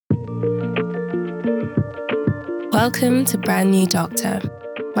Welcome to Brand New Doctor.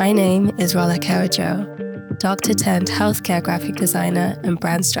 My name is Rola Karajo, doctor turned healthcare graphic designer and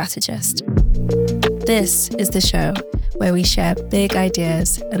brand strategist. This is the show where we share big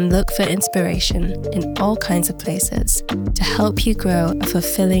ideas and look for inspiration in all kinds of places to help you grow a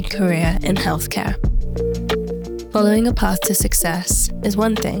fulfilling career in healthcare. Following a path to success is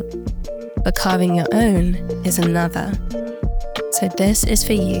one thing, but carving your own is another. So this is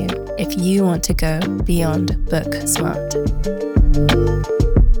for you if you want to go beyond book smart.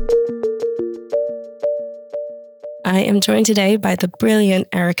 I am joined today by the brilliant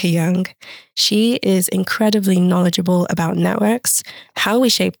Erica Young. She is incredibly knowledgeable about networks, how we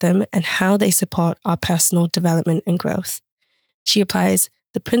shape them, and how they support our personal development and growth. She applies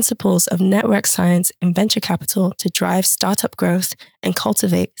the principles of network science and venture capital to drive startup growth and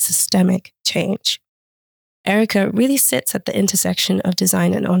cultivate systemic change. Erica really sits at the intersection of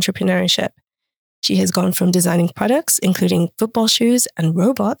design and entrepreneurship. She has gone from designing products, including football shoes and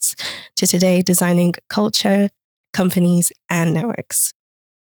robots, to today designing culture, companies, and networks.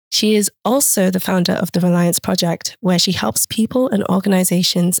 She is also the founder of the Reliance Project, where she helps people and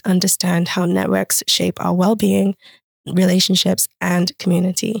organizations understand how networks shape our well-being, relationships, and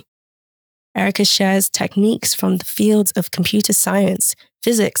community. Erica shares techniques from the fields of computer science,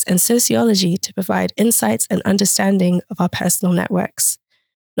 physics, and sociology to provide insights and understanding of our personal networks.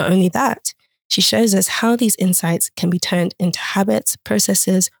 Not only that, she shows us how these insights can be turned into habits,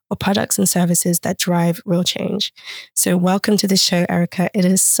 processes, or products and services that drive real change. So welcome to the show, Erica. It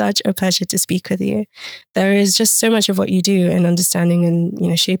is such a pleasure to speak with you. There is just so much of what you do in understanding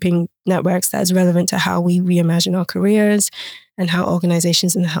and shaping networks that is relevant to how we reimagine our careers and how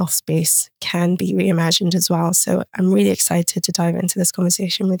organizations in the health space can be reimagined as well. So I'm really excited to dive into this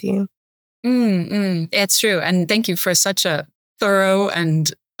conversation with you. It's true. And thank you for such a thorough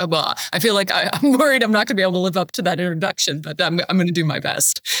and well, I feel like I'm worried I'm not going to be able to live up to that introduction, but I'm going to do my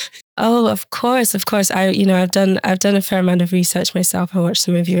best. Oh, of course. I've done a fair amount of research myself. I watched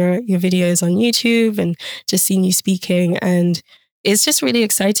some of your videos on YouTube and just seen you speaking, and it's just really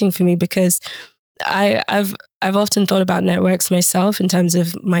exciting for me because I've often thought about networks myself in terms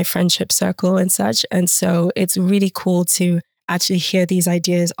of my friendship circle and such, and so it's really cool to actually hear these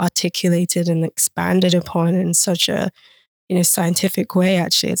ideas articulated and expanded upon in such a scientific way.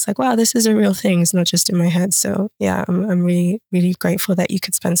 Actually, it's like, wow, this is a real thing. It's not just in my head. So yeah, I'm really, really grateful that you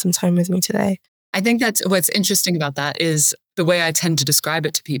could spend some time with me today. I think that's what's interesting about that is the way I tend to describe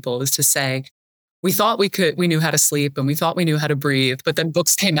it to people is to say, we thought we knew how to sleep and we thought we knew how to breathe, but then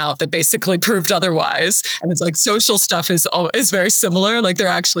books came out that basically proved otherwise. And it's like social stuff is very similar. Like there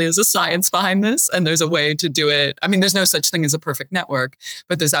actually is a science behind this and there's a way to do it. I mean, there's no such thing as a perfect network,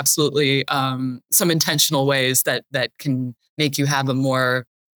 but there's absolutely some intentional ways that can make you have a more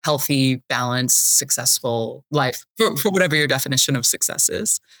healthy, balanced, successful life for whatever your definition of success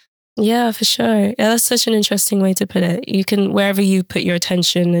is. Yeah, for sure. Yeah, that's such an interesting way to put it. You can, wherever you put your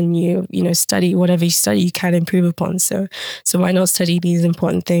attention and you study whatever you study, you can improve upon. So why not study these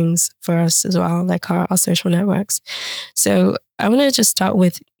important things for us as well, like our social networks? So I want to just start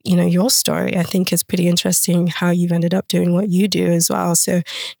with, your story. I think it's pretty interesting how you've ended up doing what you do as well. So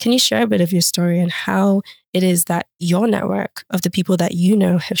can you share a bit of your story and how it is that your network of the people that you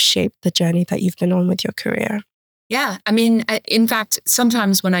know have shaped the journey that you've been on with your career? Yeah. I mean, in fact,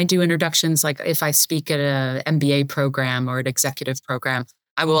 sometimes when I do introductions, like if I speak at an MBA program or an executive program,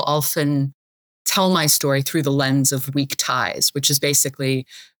 I will often tell my story through the lens of weak ties, which is basically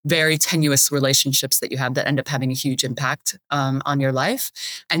very tenuous relationships that you have that end up having a huge impact on your life.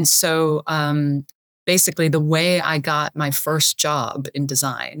 And so basically the way I got my first job in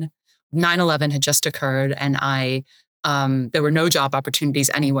design, 9/11 had just occurred and there were no job opportunities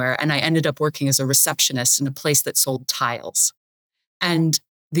anywhere. And I ended up working as a receptionist in a place that sold tiles. And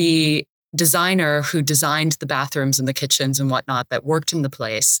the designer who designed the bathrooms and the kitchens and whatnot that worked in the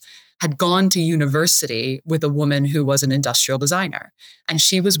place had gone to university with a woman who was an industrial designer. And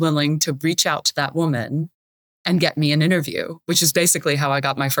she was willing to reach out to that woman and get me an interview, which is basically how I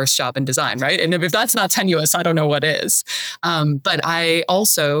got my first job in design, right? And if that's not tenuous, I don't know what is. But I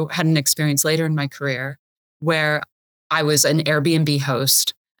also had an experience later in my career where I was an Airbnb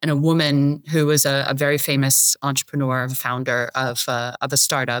host and a woman who was a very famous entrepreneur, founder of a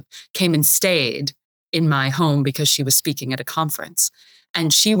startup, came and stayed in my home because she was speaking at a conference.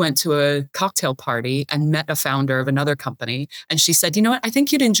 And she went to a cocktail party and met a founder of another company. And she said, you know what, I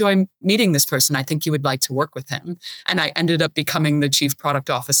think you'd enjoy meeting this person. I think you would like to work with him. And I ended up becoming the chief product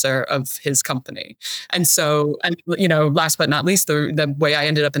officer of his company. And so, last but not least, the way I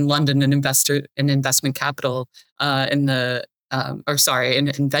ended up in London and investor in investment capital in the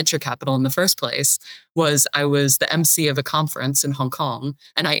in venture capital in the first place, was I was the MC of a conference in Hong Kong,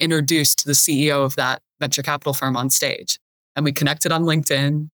 and I introduced the CEO of that venture capital firm on stage. And we connected on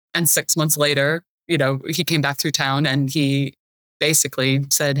LinkedIn. And 6 months later, he came back through town and he basically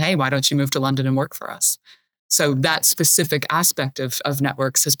said, "Hey, why don't you move to London and work for us?" So that specific aspect of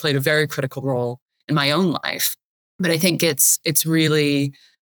networks has played a very critical role in my own life. But I think it's really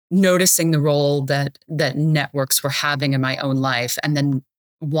noticing the role that networks were having in my own life, and then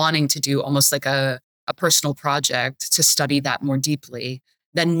wanting to do almost like a personal project to study that more deeply,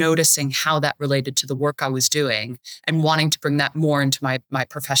 then noticing how that related to the work I was doing and wanting to bring that more into my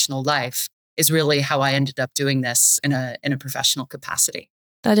professional life is really how I ended up doing this in a professional capacity.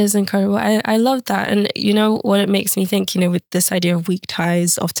 That is incredible. I love that. And you know what it makes me think, with this idea of weak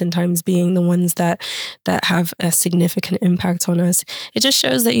ties oftentimes being the ones that have a significant impact on us, it just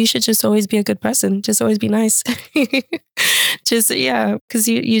shows that you should just always be a good person. Just always be nice. Because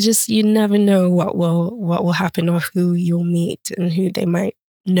you never know what will happen or who you'll meet and who they might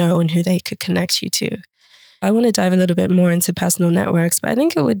know and who they could connect you to. I want to dive a little bit more into personal networks, but I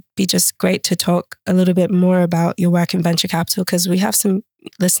think it would be just great to talk a little bit more about your work in venture capital, because we have some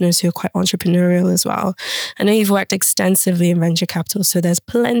listeners who are quite entrepreneurial as well. I know you've worked extensively in venture capital, so there's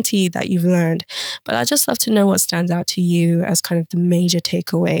plenty that you've learned, but I'd just love to know what stands out to you as kind of the major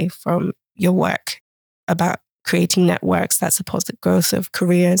takeaway from your work about creating networks that support the growth of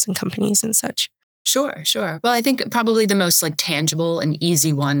careers and companies and such. Sure. Well, I think probably the most tangible and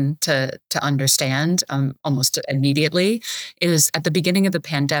easy one to understand almost immediately is at the beginning of the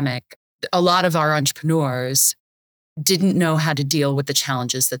pandemic, a lot of our entrepreneurs didn't know how to deal with the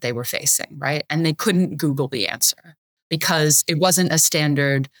challenges that they were facing, right? And they couldn't Google the answer because it wasn't a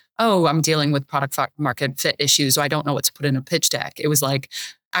standard, "Oh, I'm dealing with product market fit issues, so I don't know what to put in a pitch deck." It was like,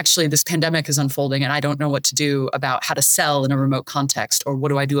 actually, this pandemic is unfolding and I don't know what to do about how to sell in a remote context, or what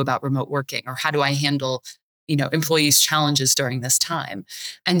do I do about remote working, or how do I handle, employees' challenges during this time.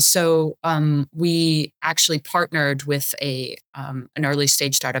 And so we actually partnered with an early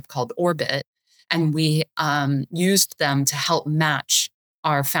stage startup called Orbit, and we used them to help match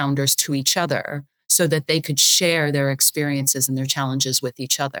our founders to each other so that they could share their experiences and their challenges with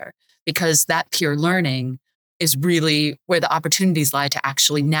each other, because that peer learning is really where the opportunities lie to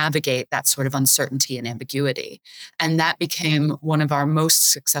actually navigate that sort of uncertainty and ambiguity. And that became one of our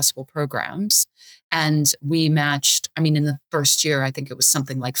most successful programs. And we matched, in the first year, I think it was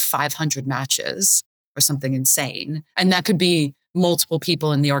something like 500 matches or something insane. And that could be multiple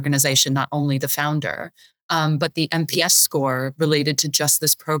people in the organization, not only the founder. But the NPS score related to just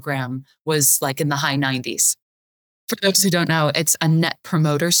this program was in the high 90s. For those who don't know, it's a net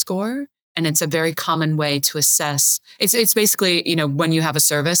promoter score. And it's a very common way to assess. It's basically, when you have a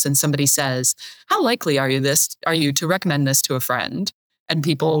service and somebody says, "How likely are you to recommend this to a friend?" And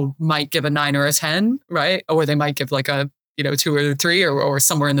people might give a 9 or a 10, right? Or they might give a 2 or 3 or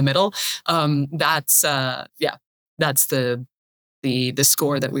somewhere in the middle. That's the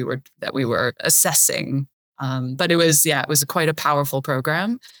score that we were assessing. But it was quite a powerful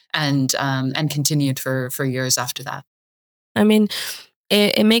program, and continued for years after that.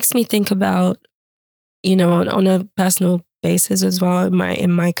 It makes me think about, on a personal basis as well.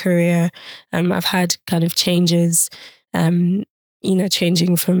 In my career, I've had kind of changes,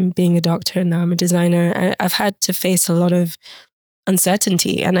 changing from being a doctor and now I'm a designer. I've had to face a lot of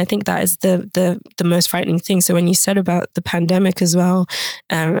uncertainty, and I think that is the most frightening thing. So when you said about the pandemic as well,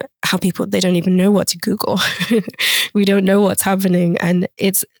 how people, they don't even know what to Google. We don't know what's happening, and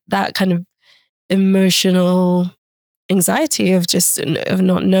it's that kind of emotional anxiety of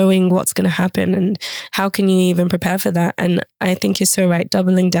not knowing what's going to happen and how can you even prepare for that. And I think you're so right,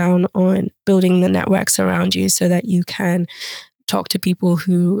 doubling down on building the networks around you so that you can talk to people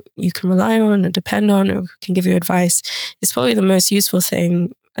who you can rely on and depend on, or can give you advice, is probably the most useful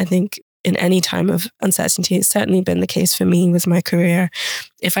thing, I think, in any time of uncertainty. It's certainly been the case for me with my career.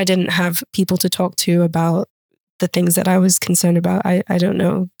 If I didn't have people to talk to about the things that I was concerned about, I don't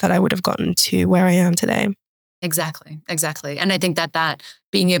know that I would have gotten to where I am today. Exactly. And I think that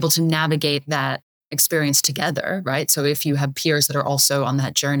being able to navigate that experience together, right? So if you have peers that are also on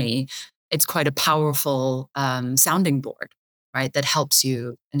that journey, it's quite a powerful sounding board, right? That helps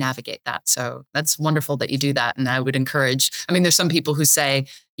you navigate that. So that's wonderful that you do that. And I would encourage, there's some people who say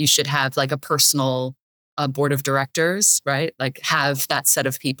you should have a personal board of directors, right? Have that set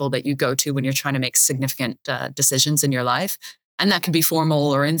of people that you go to when you're trying to make significant decisions in your life. And that can be formal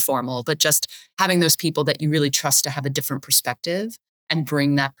or informal, but just having those people that you really trust to have a different perspective and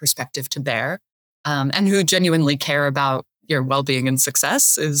bring that perspective to bear, and who genuinely care about your well-being and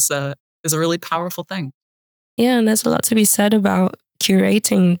success is a really powerful thing. Yeah, and there's a lot to be said about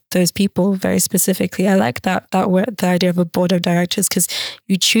curating those people very specifically. I like that word, the idea of a board of directors, because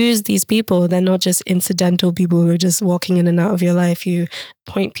you choose these people. They're not just incidental people who are just walking in and out of your life. You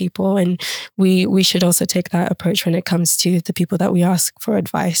point people, and we should also take that approach when it comes to the people that we ask for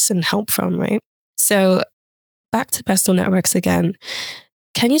advice and help from, right? So back to personal networks again.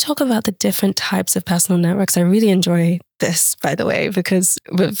 Can you talk about the different types of personal networks? I really enjoy this, by the way, because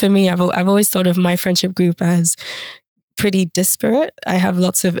for me, I've always thought of my friendship group as pretty disparate. I have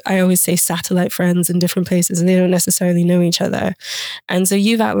I always say satellite friends in different places, and they don't necessarily know each other. And so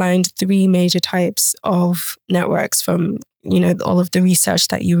you've outlined three major types of networks from, all of the research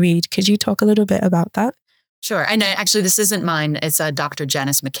that you read. Could you talk a little bit about that? Sure. And actually, this isn't mine. It's Dr.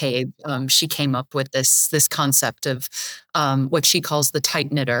 Janice McCabe. She came up with this concept of what she calls the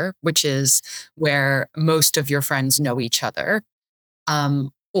tight knitter, which is where most of your friends know each other,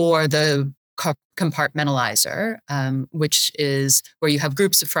 or the compartmentalizer, which is where you have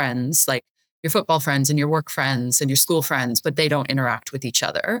groups of friends, like your football friends and your work friends and your school friends, but they don't interact with each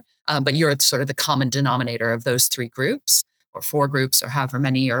other. But you're sort of the common denominator of those three groups or four groups or however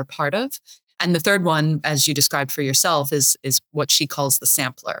many you're a part of. And the third one, as you described for yourself, is what she calls the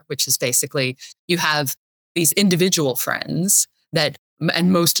sampler, which is basically you have these individual friends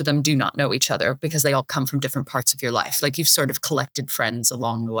and most of them do not know each other because they all come from different parts of your life. Like you've sort of collected friends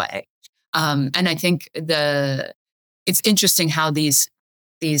along the way. And I think it's interesting how these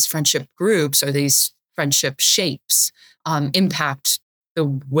friendship groups or these friendship shapes impact the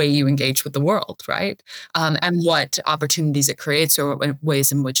way you engage with the world, right? And what opportunities it creates or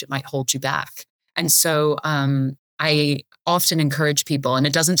ways in which it might hold you back. And so I often encourage people, and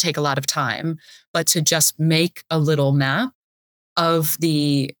it doesn't take a lot of time, but to just make a little map of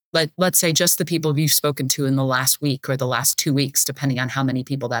let's say just the people you've spoken to in the last week or the last 2 weeks, depending on how many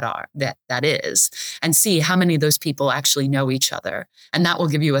people that is, and see how many of those people actually know each other. And that will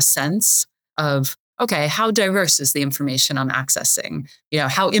give you a sense of, okay, how diverse is the information I'm accessing?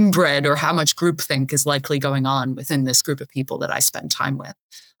 How inbred or how much groupthink is likely going on within this group of people that I spend time with.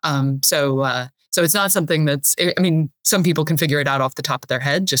 So it's not something some people can figure it out off the top of their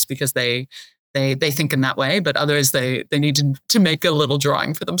head just because they think in that way, but others, they need to make a little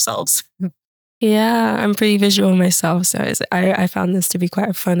drawing for themselves. Yeah, I'm pretty visual myself, so I found this to be quite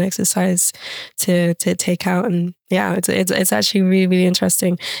a fun exercise to take out, and yeah, it's actually really, really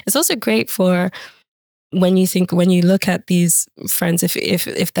interesting. It's also great for when you look at these friends,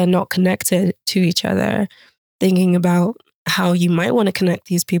 if they're not connected to each other, thinking about how you might want to connect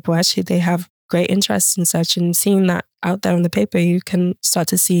these people. Actually, they have great interests and such, and seeing that out there on the paper, you can start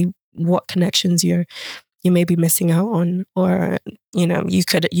to see what connections you may be missing out on, or you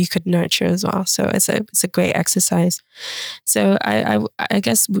could nurture as well. So it's a great exercise. So I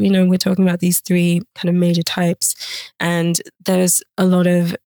guess we're talking about these three kind of major types, and there's a lot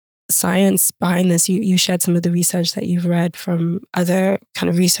of science behind this. You shared some of the research that you've read from other kind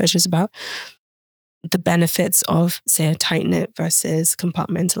of researchers about the benefits of, say, a tight-knit versus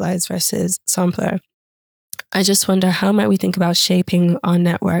compartmentalized versus sampler. I just wonder, how might we think about shaping our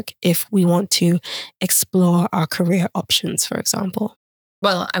network if we want to explore our career options, for example?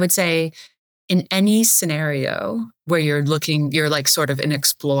 Well, I would say in any scenario where you're like sort of in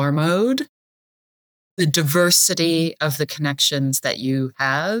explore mode, the diversity of the connections that you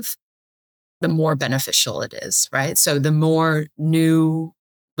have, the more beneficial it is, right? So the more new,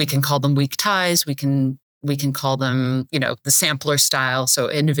 we can call them weak ties, we can call them, the sampler style, so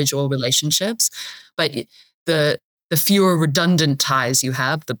individual relationships. But the fewer redundant ties you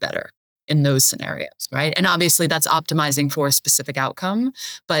have, the better in those scenarios, right? And obviously that's optimizing for a specific outcome,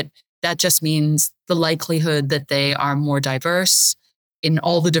 but that just means the likelihood that they are more diverse in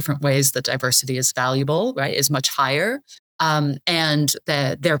all the different ways that diversity is valuable, right, is much higher. And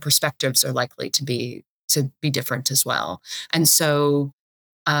that their perspectives are likely to be different as well. And so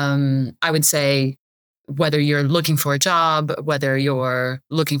I would say, whether you're looking for a job, whether you're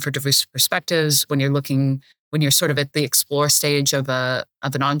looking for diverse perspectives, when you're sort of at the explore stage of an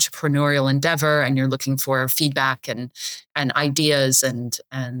entrepreneurial endeavor and you're looking for feedback and ideas and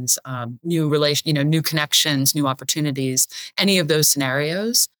new connections, new opportunities, any of those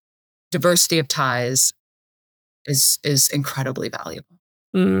scenarios, diversity of ties is incredibly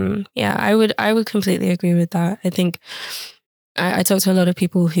valuable. Yeah, I would completely agree with that. I think I talk to a lot of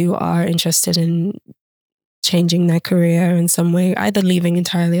people who are interested in changing their career in some way, either leaving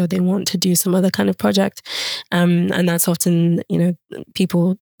entirely or they want to do some other kind of project. And that's often,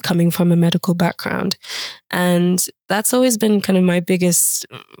 people coming from a medical background. And that's always been kind of my biggest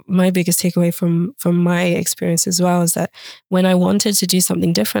takeaway from my experience as well, is that when I wanted to do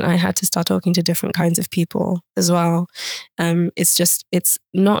something different, I had to start talking to different kinds of people as well. It's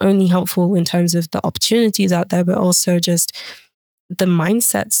not only helpful in terms of the opportunities out there, but also just the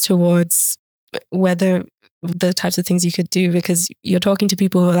mindsets towards whether the types of things you could do, because you're talking to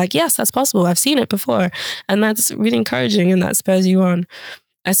people who are like, yes, that's possible. I've seen it before. And that's really encouraging, and that spurs you on.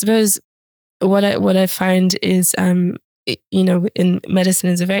 I suppose what I find is, in medicine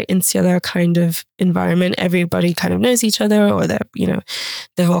is a very insular kind of environment. Everybody kind of knows each other, or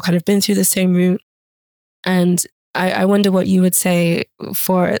they've all kind of been through the same route. And I wonder what you would say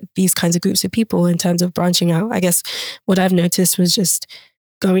for these kinds of groups of people in terms of branching out. I guess what I've noticed was just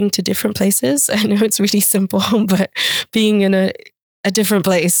going to different places. I know it's really simple, but being in a different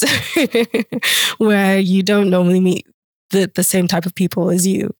place where you don't normally meet the same type of people as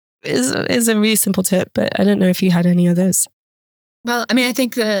you is a really simple tip. But I don't know if you had any others. Well, I mean, I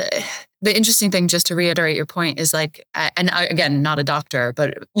think the interesting thing, just to reiterate your point, is like, and I, again, not a doctor,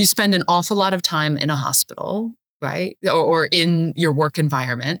 but you spend an awful lot of time in a hospital, right? Or in your work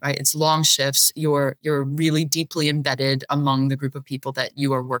environment, right? It's long shifts. You're really deeply embedded among the group of people that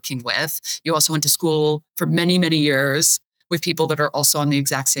you are working with. You also went to school for many, many years with people that are also on the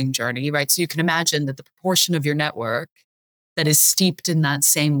exact same journey, right? So you can imagine that the proportion of your network that is steeped in that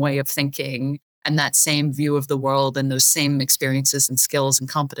same way of thinking and that same view of the world and those same experiences and skills and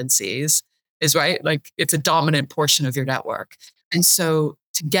competencies is, right? Like, it's a dominant portion of your network. And so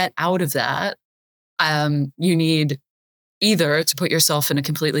to get out of that, you need either to put yourself in a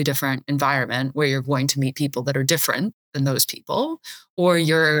completely different environment where you're going to meet people that are different than those people, or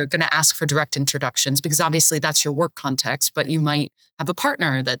you're going to ask for direct introductions, because obviously that's your work context, but you might have a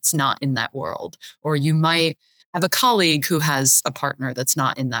partner that's not in that world, or you might have a colleague who has a partner that's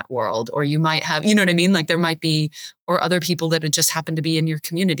not in that world, or you might have, you know what I mean? Like, there might be, or other people that just happen to be in your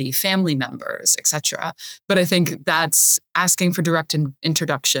community, family members, etc. But I think that's asking for direct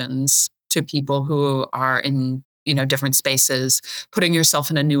introductions to people who are in, different spaces, putting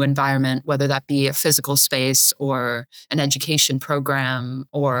yourself in a new environment, whether that be a physical space or an education program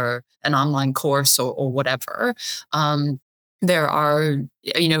or an online course or whatever. There are,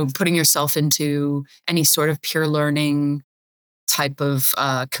 putting yourself into any sort of peer learning type of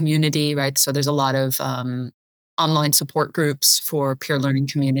community, right? So there's a lot of online support groups for peer learning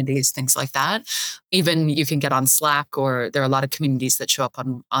communities, things like that. Even you can get on Slack, or there are a lot of communities that show up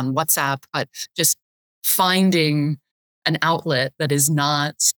on WhatsApp, but just finding an outlet that is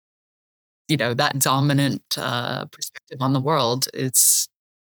not, that dominant perspective on the world is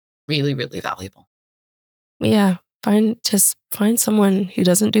really, really valuable. Yeah. Find someone who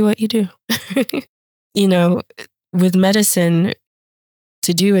doesn't do what you do. With medicine,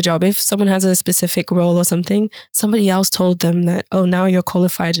 to do a job, if someone has a specific role or something, somebody else told them that, oh, now you're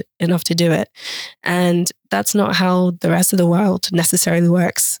qualified enough to do it. And that's not how the rest of the world necessarily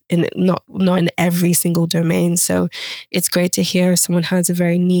works, not in every single domain. So it's great to hear someone has a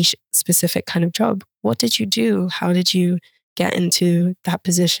very niche, specific kind of job. What did you do? How did you get into that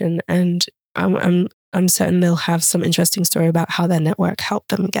position? And I'm certain they'll have some interesting story about how their network helped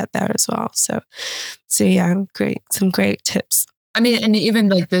them get there as well. So yeah, great. Some great tips. I mean, and even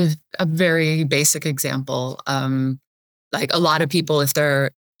like a very basic example, like a lot of people, if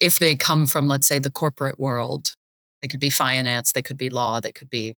they come from, let's say, the corporate world, they could be finance, they could be law, they could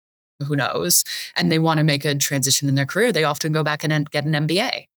be who knows, and they want to make a transition in their career, they often go back and get an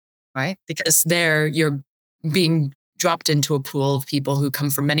MBA, right? Because you're being dropped into a pool of people who come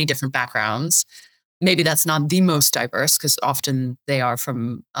from many different backgrounds. Maybe that's not the most diverse, because often they are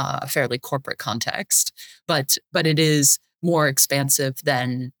from a fairly corporate context, but it is more expansive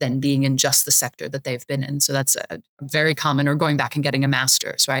than being in just the sector that they've been in. So that's a very common, or going back and getting a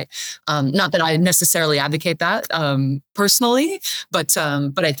master's, right? Not that I necessarily advocate that personally, but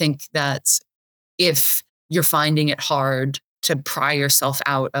I think that if you're finding it hard to pry yourself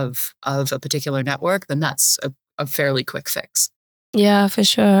out of a particular network, then that's a fairly quick fix. Yeah, for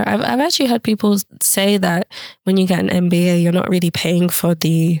sure. I've actually heard people say that when you get an MBA, you're not really paying for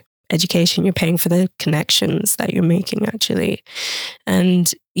the education, you're paying for the connections that you're making, actually.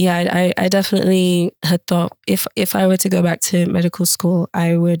 And yeah, I definitely had thought if I were to go back to medical school,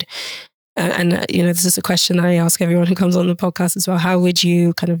 I would, and this is a question I ask everyone who comes on the podcast as well, how would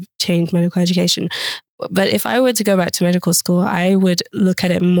you kind of change medical education? But if I were to go back to medical school, I would look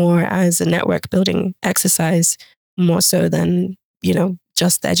at it more as a network building exercise, more so than,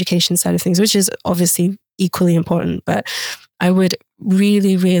 just the education side of things, which is obviously equally important. But I would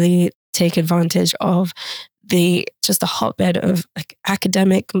really, really take advantage of just a hotbed of like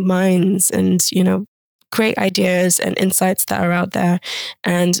academic minds and, great ideas and insights that are out there,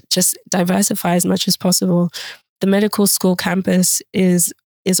 and just diversify as much as possible. The medical school campus is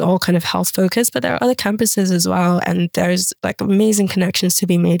all kind of health focused, but there are other campuses as well. And there's like amazing connections to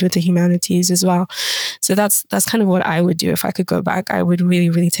be made with the humanities as well. So that's kind of what I would do if I could go back. I would really,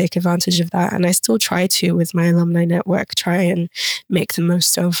 really take advantage of that. And I still try to, with my alumni network, try and make the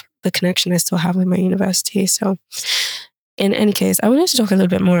most of the connection I still have with my university. So in any case, I wanted to talk a little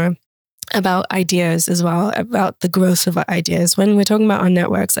bit more about ideas as well, about the growth of ideas. When we're talking about our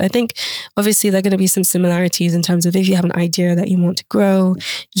networks, I think obviously there are going to be some similarities in terms of if you have an idea that you want to grow,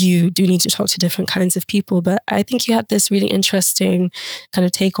 you do need to talk to different kinds of people. But I think you had this really interesting kind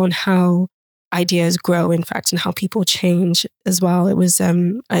of take on how ideas grow, in fact, and how people change as well. It was,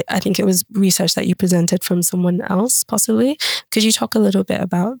 I think it was research that you presented from someone else, possibly. Could you talk a little bit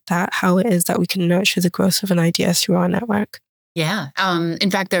about that, how it is that we can nurture the growth of an idea through our network? Yeah. In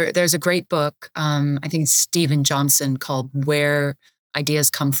fact, there's a great book, I think Stephen Johnson, called Where Ideas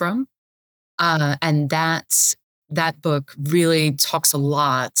Come From. And that book really talks a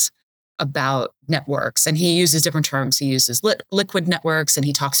lot about networks. And he uses different terms. He uses liquid networks, and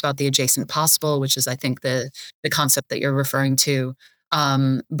he talks about the adjacent possible, which is, I think, the concept that you're referring to.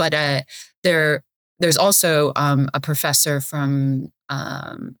 But there's also a professor from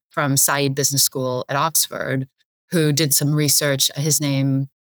Said Business School at Oxford who did some research. His name,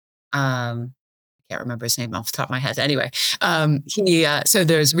 I can't remember his name off the top of my head. Anyway, so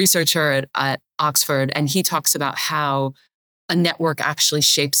there's a researcher at Oxford, and he talks about how a network actually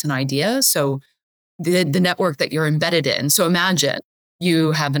shapes an idea. So the network that you're embedded in. So imagine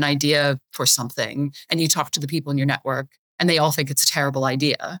you have an idea for something, and you talk to the people in your network, and they all think it's a terrible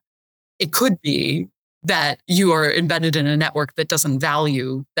idea. It could be that you are embedded in a network that doesn't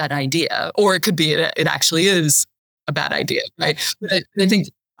value that idea, or it could be it actually is a bad idea, right? But I think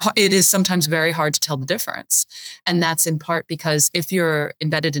it is sometimes very hard to tell the difference. And that's in part because if you're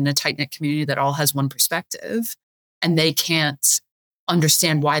embedded in a tight-knit community that all has one perspective, and they can't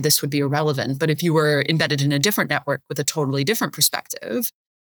understand why this would be irrelevant, but if you were embedded in a different network with a totally different perspective,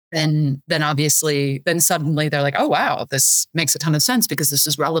 then obviously, then suddenly they're like, oh, wow, this makes a ton of sense because this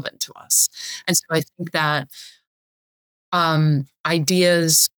is relevant to us. And so I think that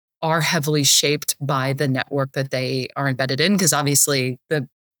ideas are heavily shaped by the network that they are embedded in, because obviously the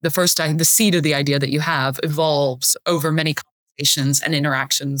seed of the idea that you have evolves over many conversations and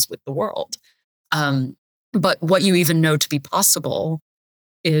interactions with the world. But what you even know to be possible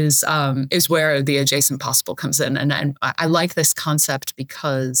is where the adjacent possible comes in. And I like this concept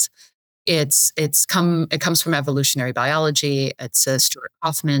because it comes from evolutionary biology. It's Stuart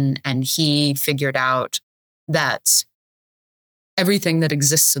Hoffman, and he figured out that everything that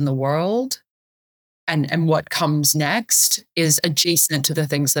exists in the world and what comes next is adjacent to the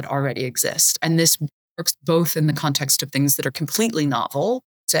things that already exist. And this works both in the context of things that are completely novel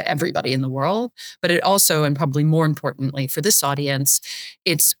to everybody in the world, but it also, and probably more importantly for this audience,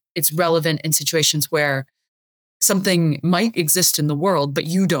 it's relevant in situations where something might exist in the world, but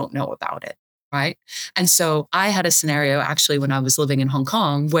you don't know about it, right? And so I had a scenario actually when I was living in Hong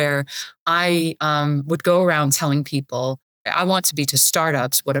Kong where I would go around telling people, I want to be to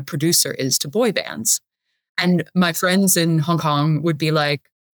startups what a producer is to boy bands. And my friends in Hong Kong would be like,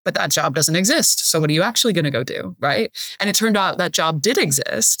 but that job doesn't exist. So what are you actually going to go do, right? And it turned out that job did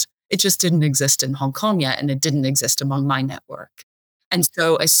exist. It just didn't exist in Hong Kong yet, and it didn't exist among my network. And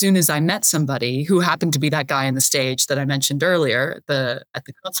so as soon as I met somebody who happened to be that guy on the stage that I mentioned earlier at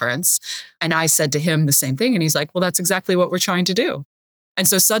the conference, and I said to him the same thing, and he's like, well, that's exactly what we're trying to do. And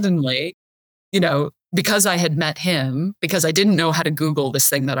so suddenly, because I had met him, because I didn't know how to Google this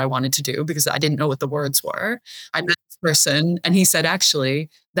thing that I wanted to do, because I didn't know what the words were, I met this person, and he said, actually,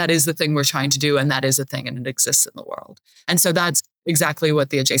 that is the thing we're trying to do, and that is a thing, and it exists in the world. And so that's exactly what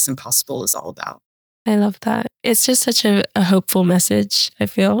the adjacent possible is all about. I love that. It's just such a hopeful message, I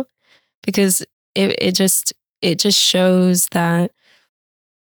feel, because it just shows that,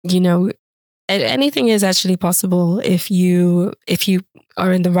 anything is actually possible if you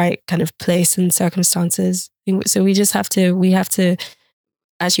are in the right kind of place and circumstances. So we have to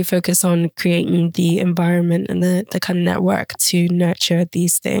actually focus on creating the environment and the kind of network to nurture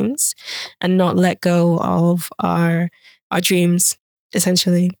these things and not let go of our dreams,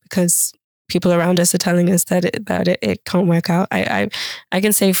 essentially, because people around us are telling us that it can't work out. I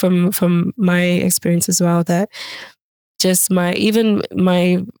can say from my experience as well that just my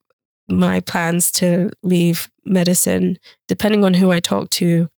plans to leave medicine, depending on who I talk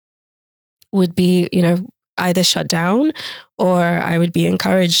to, would be, either shut down or I would be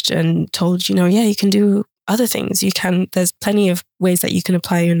encouraged and told, yeah, you can do other things. There's plenty of ways that you can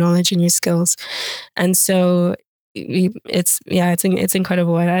apply your knowledge and your skills. And so it's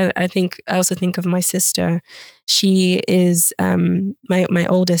incredible. And I also think of my sister. She is my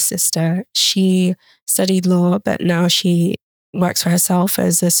oldest sister. She studied law, but now she works for herself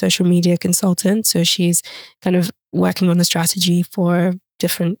as a social media consultant. So she's kind of working on the strategy for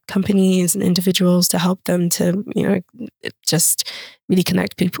different companies and individuals to help them to, just really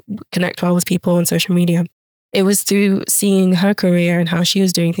connect well with people on social media. It was through seeing her career and how she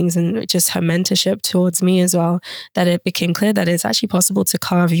was doing things and just her mentorship towards me as well, that it became clear that it's actually possible to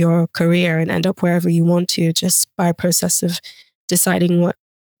carve your career and end up wherever you want to, just by a process of deciding what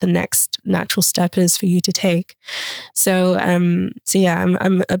the next natural step is for you to take. So yeah,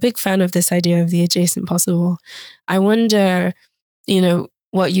 I'm a big fan of this idea of the adjacent possible. I wonder,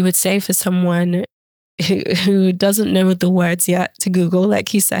 what you would say for someone who doesn't know the words yet to Google,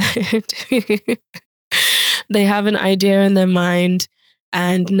 like you said. They have an idea in their mind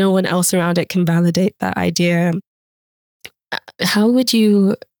and no one else around it can validate that idea. How would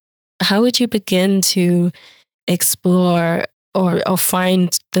you begin to explore or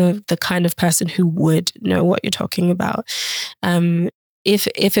find the kind of person who would know what you're talking about? If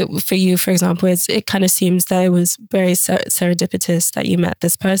it for you, for example, it kind of seems that it was very serendipitous that you met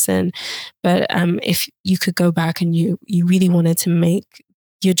this person, but if you could go back and you really wanted to make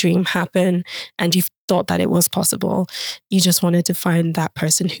your dream happen and you thought that it was possible, you just wanted to find that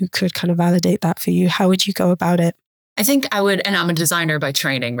person who could kind of validate that for you, how would you go about it? I think I would, and I'm a designer by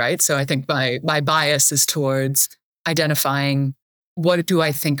training, right? So I think my bias is towards identifying what do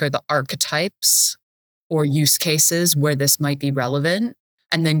I think are the archetypes or use cases where this might be relevant,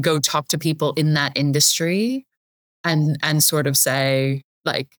 and then go talk to people in that industry and sort of say,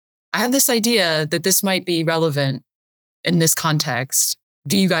 like, I have this idea that this might be relevant in this context.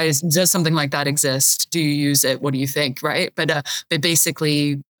 Does something like that exist? Do you use it? What do you think? Right. But they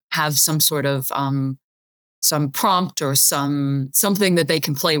basically have some sort of some prompt or something that they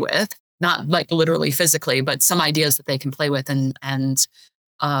can play with, not like literally physically, but some ideas that they can play with and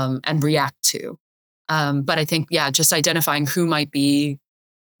react to. But I think, just identifying who might be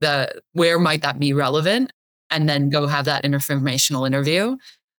where might that be relevant, and then go have that informational interview,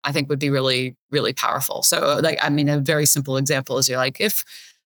 I think would be really, really powerful. So a very simple example is, you're like, if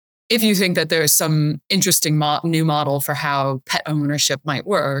you think that there's some interesting new model for how pet ownership might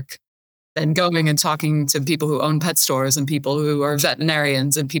work, then going and talking to people who own pet stores and people who are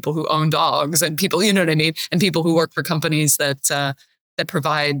veterinarians and people who own dogs and people, you know what I mean? And people who work for companies that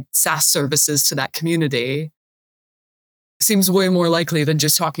provide SaaS services to that community seems way more likely than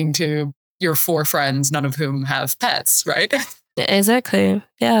just talking to your 4 friends, none of whom have pets, right? Exactly.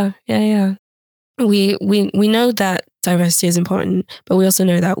 Yeah. We know that diversity is important, but we also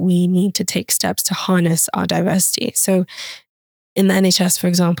know that we need to take steps to harness our diversity. So in the NHS, for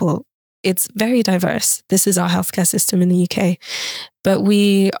example, it's very diverse. This is our healthcare system in the UK, but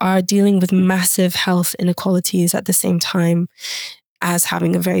we are dealing with massive health inequalities at the same time as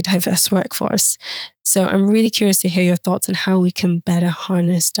having a very diverse workforce. So I'm really curious to hear your thoughts on how we can better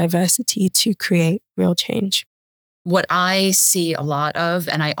harness diversity to create real change. What I see a lot of,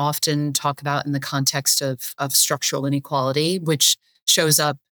 and I often talk about in the context of structural inequality, which shows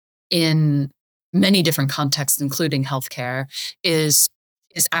up in many different contexts, including healthcare, is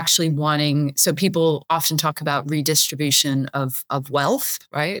actually wanting, so people often talk about redistribution of wealth,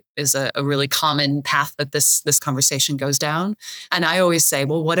 right? Is a really common path that this conversation goes down. And I always say,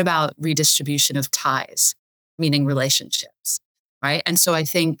 well, what about redistribution of ties, meaning relationships, right? And so I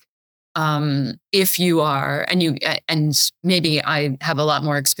think if you are, and maybe I have a lot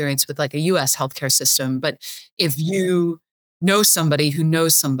more experience with like a US healthcare system, but if you know somebody who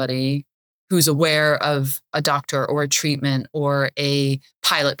knows somebody who's aware of a doctor or a treatment or a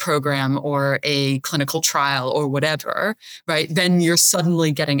pilot program or a clinical trial or whatever, right? Then you're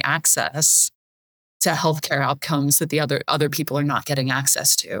suddenly getting access to healthcare outcomes that the other people are not getting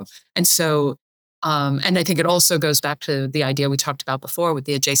access to. And so, and I think it also goes back to the idea we talked about before with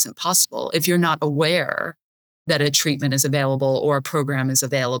the adjacent possible. If you're not aware that a treatment is available or a program is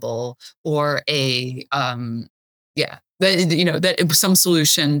available or that some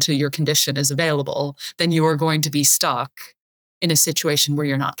solution to your condition is available, then you are going to be stuck in a situation where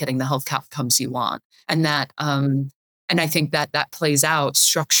you're not getting the health outcomes you want. And that, and I think that plays out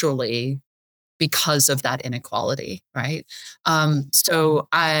structurally because of that inequality, right? So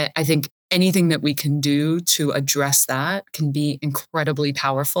I think anything that we can do to address that can be incredibly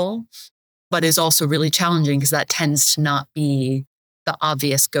powerful, but is also really challenging because that tends to not be the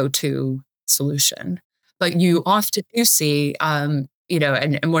obvious go-to solution. But you often do see,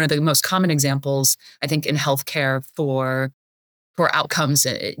 and one of the most common examples, I think, in healthcare for outcomes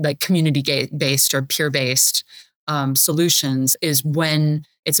like community-based or peer-based solutions is when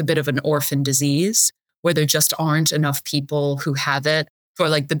it's a bit of an orphan disease, where there just aren't enough people who have it for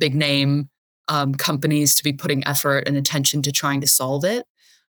like the big name companies to be putting effort and attention to trying to solve it.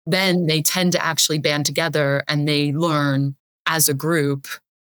 Then they tend to actually band together and they learn as a group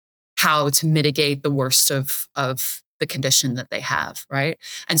how to mitigate the worst of the condition that they have, right?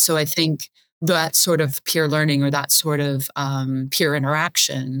 And so I think that sort of peer learning or that sort of peer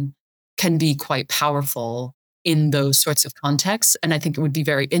interaction can be quite powerful in those sorts of contexts. And I think it would be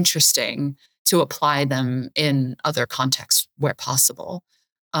very interesting to apply them in other contexts where possible.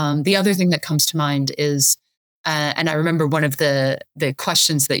 The other thing that comes to mind is, and I remember one of the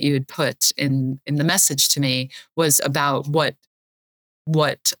questions that you had put in the message to me was about what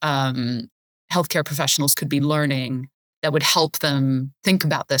healthcare professionals could be learning that would help them think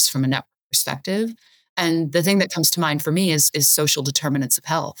about this from a network perspective. And the thing that comes to mind for me is social determinants of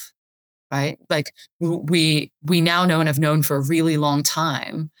health, right? Like we now know and have known for a really long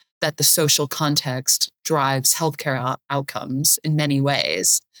time that the social context drives healthcare outcomes in many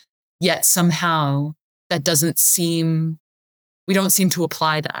ways. Yet somehow that we don't seem to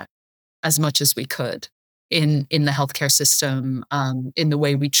apply that as much as we could in the healthcare system, in the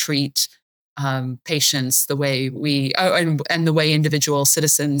way we treat patients, the way and the way individual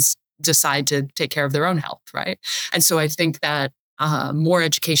citizens decide to take care of their own health, right? And so I think that more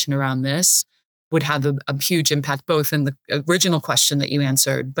education around this would have a huge impact, both in the original question that you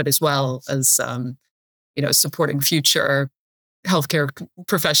answered, but as well as supporting future healthcare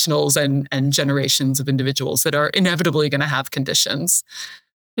professionals and generations of individuals that are inevitably going to have conditions.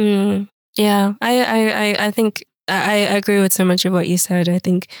 Yeah, I think I agree with so much of what you said. I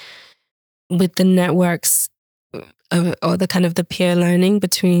think with the networks or the kind of the peer learning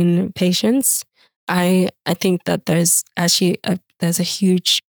between patients, I think that there's actually that's a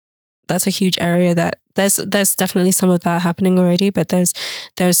huge area that there's definitely some of that happening already, but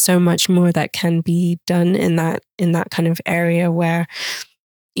there's so much more that can be done in that kind of area where,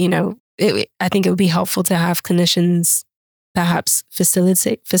 I think it would be helpful to have clinicians perhaps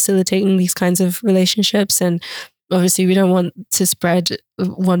facilitating these kinds of relationships. And obviously we don't want to spread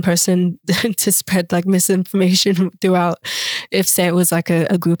one person to spread like misinformation throughout, if say it was like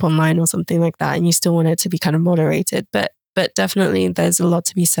a group online or something like that, and you still want it to be kind of moderated. But definitely there's a lot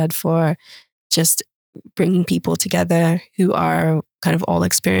to be said for just bringing people together who are kind of all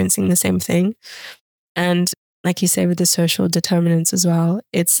experiencing the same thing. And like you say, with the social determinants as well,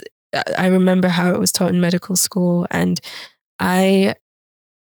 I remember how it was taught in medical school, and I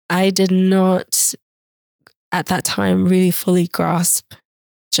did not at that time really fully grasp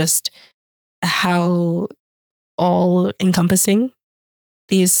just how all encompassing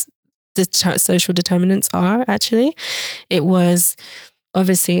the social determinants are. Actually, it was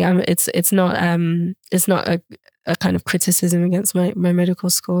obviously it's not a kind of criticism against my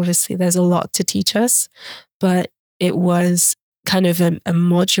medical school. Obviously, there's a lot to teach us, but it was kind of a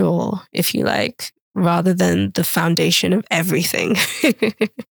module, if you like, rather than the foundation of everything.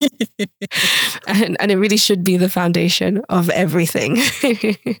 and it really should be the foundation of everything.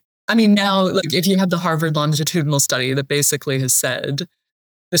 I mean, now, like, if you have the Harvard longitudinal study that basically has said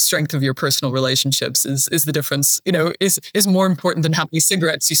the strength of your personal relationships is the difference, is more important than how many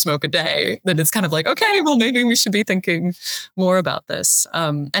cigarettes you smoke a day, then it's kind of like, okay, well, maybe we should be thinking more about this.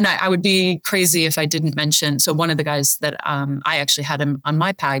 And I would be crazy if I didn't mention, so one of the guys that I actually had him on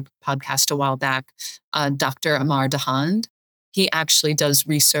my podcast a while back, Dr. Amar Dahand, he actually does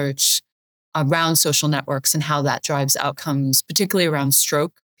research around social networks and how that drives outcomes, particularly around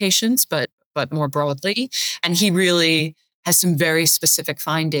stroke patients, but more broadly. And he really has some very specific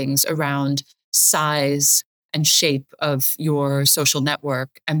findings around size and shape of your social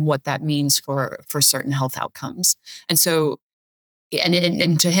network and what that means for certain health outcomes. And so,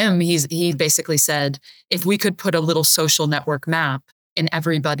 and to him, he basically said, if we could put a little social network map in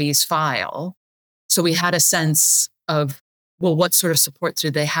everybody's file, so we had a sense of, well, what sort of support do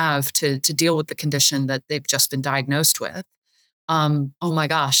they have to deal with the condition that they've just been diagnosed with? Oh my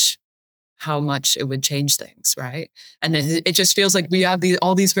gosh, how much it would change things, right? And it just feels like we have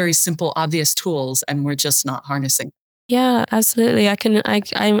all these very simple, obvious tools, and we're just not harnessing. Yeah, absolutely.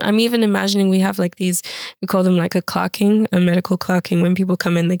 I'm even imagining we have like these, we call them like a medical clocking. When people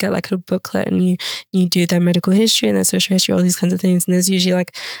come in, they get like a booklet, and you do their medical history and their social history, all these kinds of things. And there's usually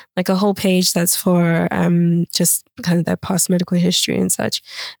like a whole page that's for just kind of their past medical history and such.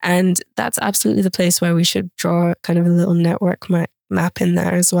 And that's absolutely the place where we should draw kind of a little network map in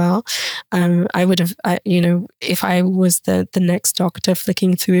there as well. I would have, if I was the next doctor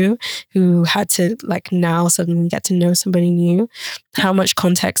flicking through who had to like now suddenly get to know somebody new, how much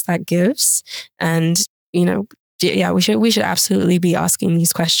context that gives. And, yeah, we should absolutely be asking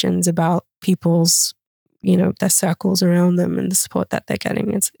these questions about people's, their circles around them and the support that they're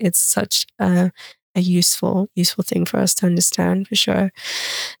getting. It's such a useful thing for us to understand, for sure.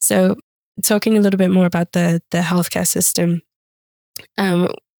 So talking a little bit more about the healthcare system,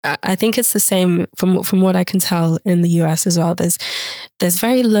 I think it's the same from what I can tell in the US as well. There's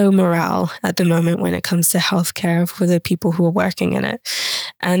very low morale at the moment when it comes to healthcare for the people who are working in it.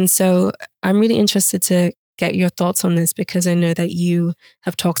 And so I'm really interested to get your thoughts on this, because I know that you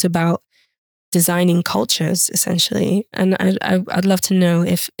have talked about designing cultures essentially. And I'd love to know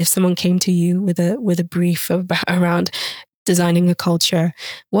if someone came to you with a brief around designing a culture,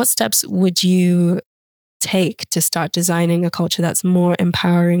 what steps would you take to start designing a culture that's more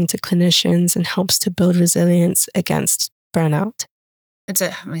empowering to clinicians and helps to build resilience against burnout? It's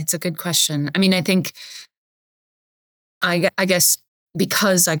a good question. I mean, I think, I guess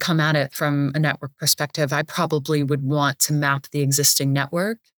because I come at it from a network perspective, I probably would want to map the existing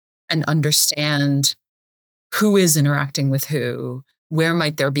network and understand who is interacting with who, where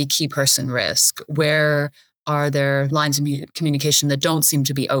might there be key person risk, where are there lines of communication that don't seem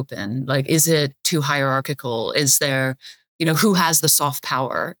to be open? Like, is it too hierarchical? Is there, who has the soft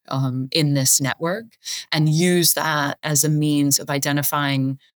power in this network? And use that as a means of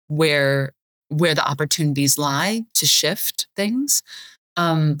identifying where the opportunities lie to shift things.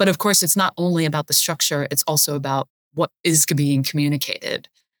 But of course, it's not only about the structure, it's also about what is being communicated,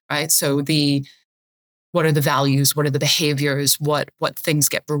 right? So what are the values? What are the behaviors? What things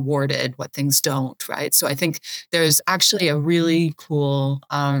get rewarded? What things don't, right? So I think there's actually a really cool,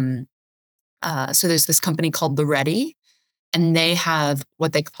 so there's this company called The Ready, and they have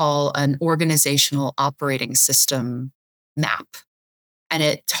what they call an organizational operating system map. And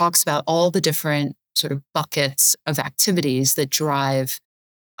it talks about all the different sort of buckets of activities that drive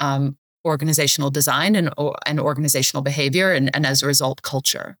organizational design and organizational behavior, and as a result,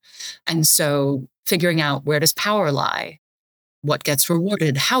 culture. And so figuring out, where does power lie? What gets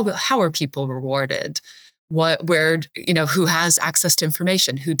rewarded? How are people rewarded? Who has access to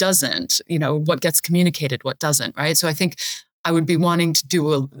information? Who doesn't? What gets communicated? What doesn't? Right. So I think I would be wanting to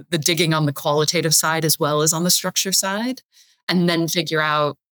do the digging on the qualitative side as well as on the structure side, and then figure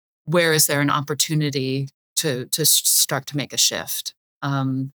out, where is there an opportunity to start to make a shift.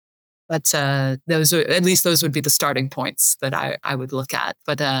 But those would be the starting points that I would look at.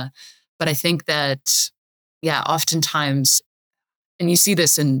 But I think that, yeah, oftentimes, and you see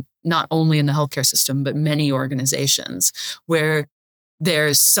this in not only in the healthcare system, but many organizations, where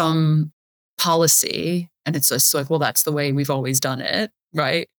there's some policy and it's just like, well, that's the way we've always done it,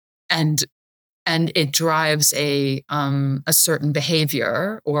 right? And it drives a certain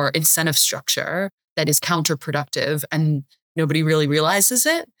behavior or incentive structure that is counterproductive, and nobody really realizes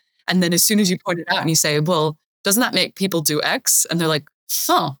it. And then as soon as you point it out and you say, well, doesn't that make people do X? And they're like,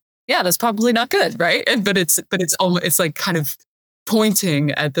 oh, yeah, that's probably not good, right? But it's like kind of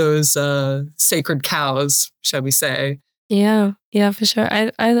pointing at those sacred cows, shall we say? Yeah, for sure.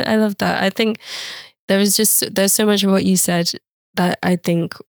 I love that. I think there's so much of what you said that I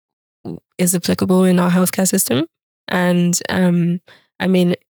think is applicable in our healthcare system. And I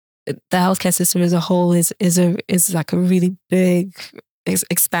mean, the healthcare system as a whole is like a really big,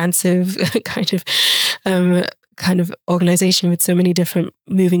 expansive kind of organization with so many different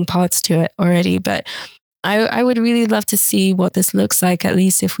moving parts to it already. But I would really love to see what this looks like, at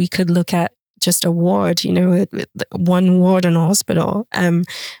least if we could look at just a ward, one ward in a hospital,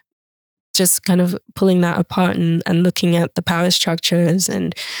 just kind of pulling that apart and looking at the power structures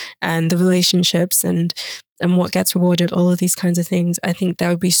and the relationships and what gets rewarded, all of these kinds of things. I think there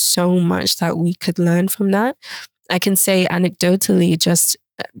would be so much that we could learn from that. I can say anecdotally just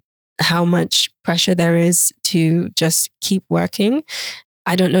how much pressure there is to just keep working.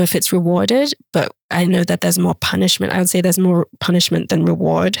 I don't know if it's rewarded, but I know that there's more punishment. I would say there's more punishment than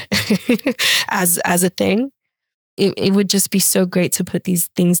reward as a thing. It would just be so great to put these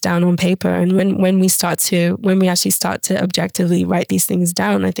things down on paper. And when we actually start to objectively write these things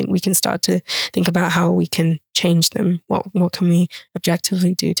down, I think we can start to think about how we can change them. What can we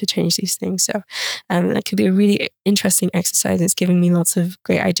objectively do to change these things? So that could be a really interesting exercise. It's giving me lots of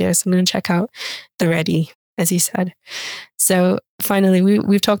great ideas. So I'm going to check out The Ready, as you said. So finally,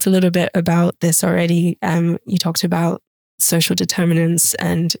 we've talked a little bit about this already. You talked about social determinants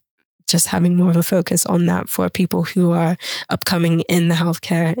and just having more of a focus on that for people who are upcoming in the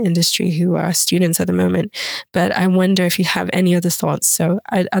healthcare industry, who are students at the moment. But I wonder if you have any other thoughts. So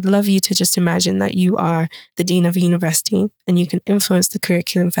I'd love you to just imagine that you are the dean of a university and you can influence the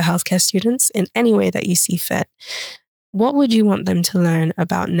curriculum for healthcare students in any way that you see fit. What would you want them to learn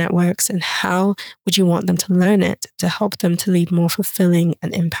about networks, and how would you want them to learn it to help them to lead more fulfilling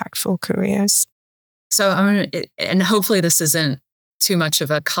and impactful careers? So and hopefully this isn't too much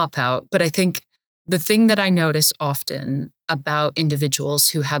of a cop-out, but I think the thing that I notice often about individuals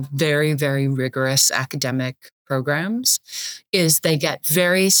who have very, very rigorous academic programs is they get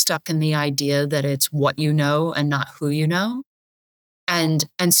very stuck in the idea that it's what you know and not who you know. And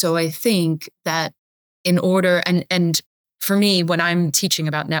so I think that in order, and for me, when I'm teaching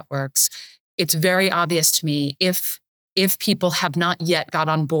about networks, it's very obvious to me if people have not yet got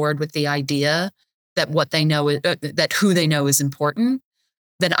on board with the idea that what they know, that who they know is important,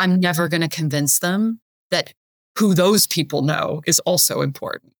 then I'm never going to convince them that who those people know is also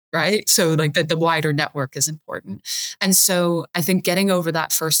important, right? So like that the wider network is important. And so I think getting over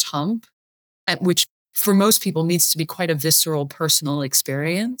that first hump, at which for most people needs to be quite a visceral personal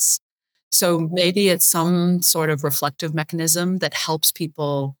experience. So maybe it's some sort of reflective mechanism that helps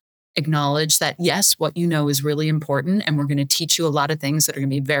people acknowledge that, yes, what you know is really important. And we're going to teach you a lot of things that are going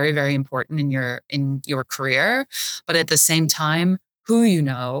to be very, very important in your career. But at the same time, who you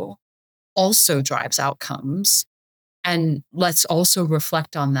know also drives outcomes. And let's also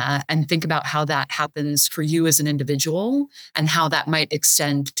reflect on that and think about how that happens for you as an individual and how that might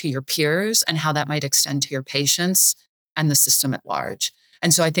extend to your peers and how that might extend to your patients and the system at large.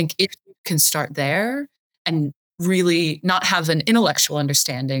 And so I think if you can start there and really not have an intellectual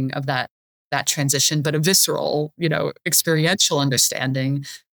understanding of that transition, but a visceral, experiential understanding,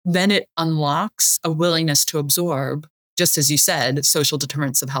 then it unlocks a willingness to absorb, just as you said, social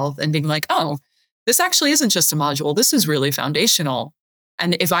determinants of health, and being like, oh, this actually isn't just a module. This is really foundational.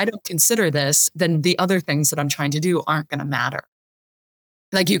 And if I don't consider this, then the other things that I'm trying to do aren't going to matter.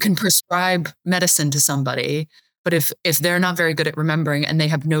 Like you can prescribe medicine to somebody, but if they're not very good at remembering and they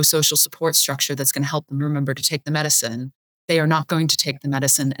have no social support structure that's going to help them remember to take the medicine, they are not going to take the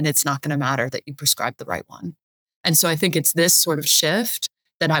medicine, and it's not going to matter that you prescribe the right one. And so I think it's this sort of shift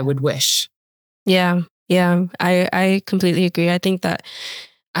that I would wish. Yeah. I completely agree. I think that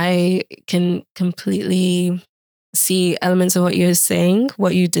I can completely see elements of what you're saying,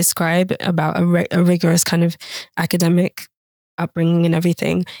 what you describe about a rigorous kind of academic upbringing and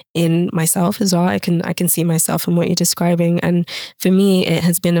everything in myself as well. I can see myself in what you're describing. And for me, it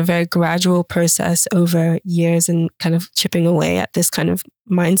has been a very gradual process over years and kind of chipping away at this kind of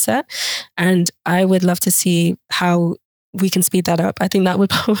mindset. And I would love to see how we can speed that up. I think that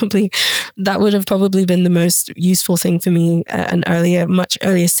would have probably been the most useful thing for me at an much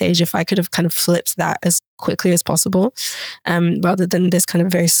earlier stage, if I could have kind of flipped that as quickly as possible, rather than this kind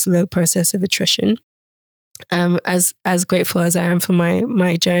of very slow process of attrition. As grateful as I am for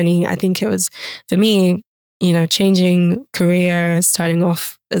my journey, I think it was for me, changing career, starting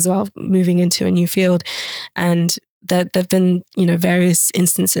off as well, moving into a new field, and that there've been, various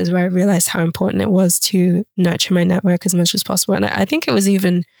instances where I realized how important it was to nurture my network as much as possible. And I think it was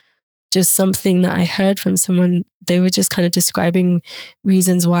even just something that I heard from someone. They were just kind of describing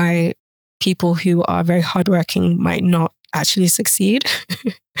reasons why people who are very hardworking might not actually succeed.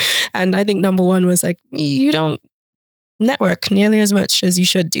 And I think number one was like, you don't network nearly as much as you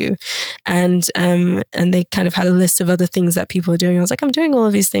should do. And they kind of had a list of other things that people are doing. I was like, I'm doing all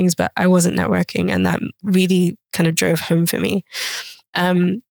of these things, but I wasn't networking. And that really kind of drove home for me.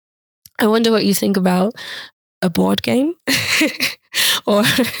 I wonder what you think about a board game or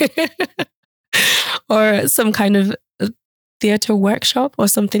or some kind of theater workshop or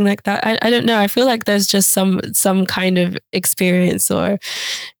something like that. I don't know. I feel like there's just some kind of experience or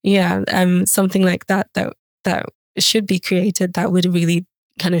something like that should be created that would really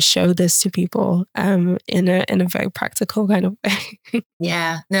kind of show this to people in a very practical kind of way.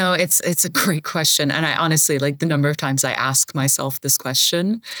 Yeah, no, it's a great question. And I honestly, like the number of times I ask myself this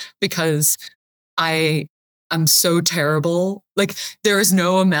question, because I'm so terrible. Like there is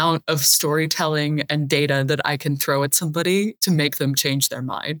no amount of storytelling and data that I can throw at somebody to make them change their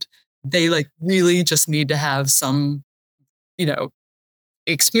mind. They like really just need to have some,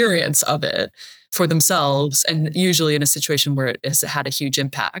 experience of it for themselves. And usually in a situation where it has had a huge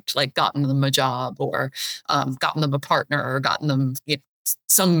impact, like gotten them a job or gotten them a partner or gotten them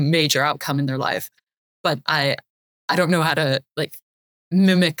some major outcome in their life. But I don't know how to like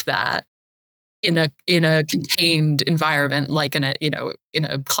mimic that in a contained environment, like in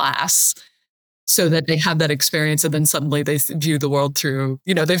a class. so that they have that experience, and then suddenly they view the world through,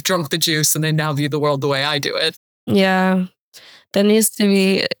 they've drunk the juice and they now view the world the way I do it. Yeah. There needs to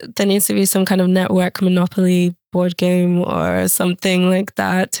be some kind of network monopoly board game or something like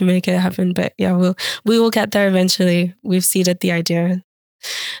that to make it happen. But yeah, we will get there eventually. We've seeded the idea.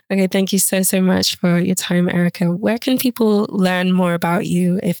 Okay, thank you so much for your time, Erica. Where can people learn more about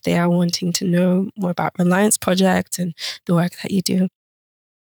you if they are wanting to know more about Reliance Project and the work that you do?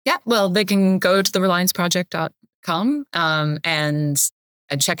 Yeah, well, they can go to therelianceproject.com and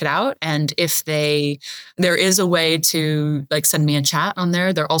check it out. And if there is a way to send me a chat on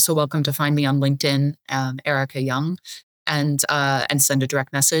there, they're also welcome to find me on LinkedIn, Erica Young, and send a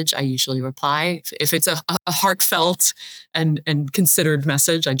direct message. I usually reply. If it's a heartfelt and considered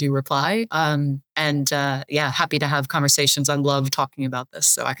message, I do reply. Happy to have conversations. I love talking about this,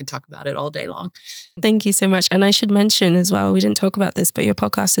 so I can talk about it all day long. Thank you so much. And I should mention as well, we didn't talk about this, but your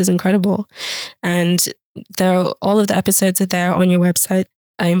podcast is incredible. And all of the episodes are there on your website.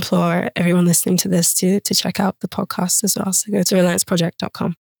 I implore everyone listening to this to check out the podcast as well. So go to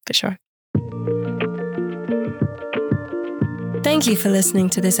relianceproject.com for sure. Thank you for listening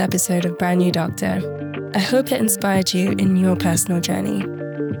to this episode of Brand New Doctor. I hope it inspired you in your personal journey.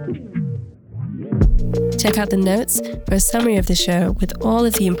 Check out the notes for a summary of the show with all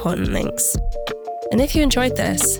of the important links. And if you enjoyed this,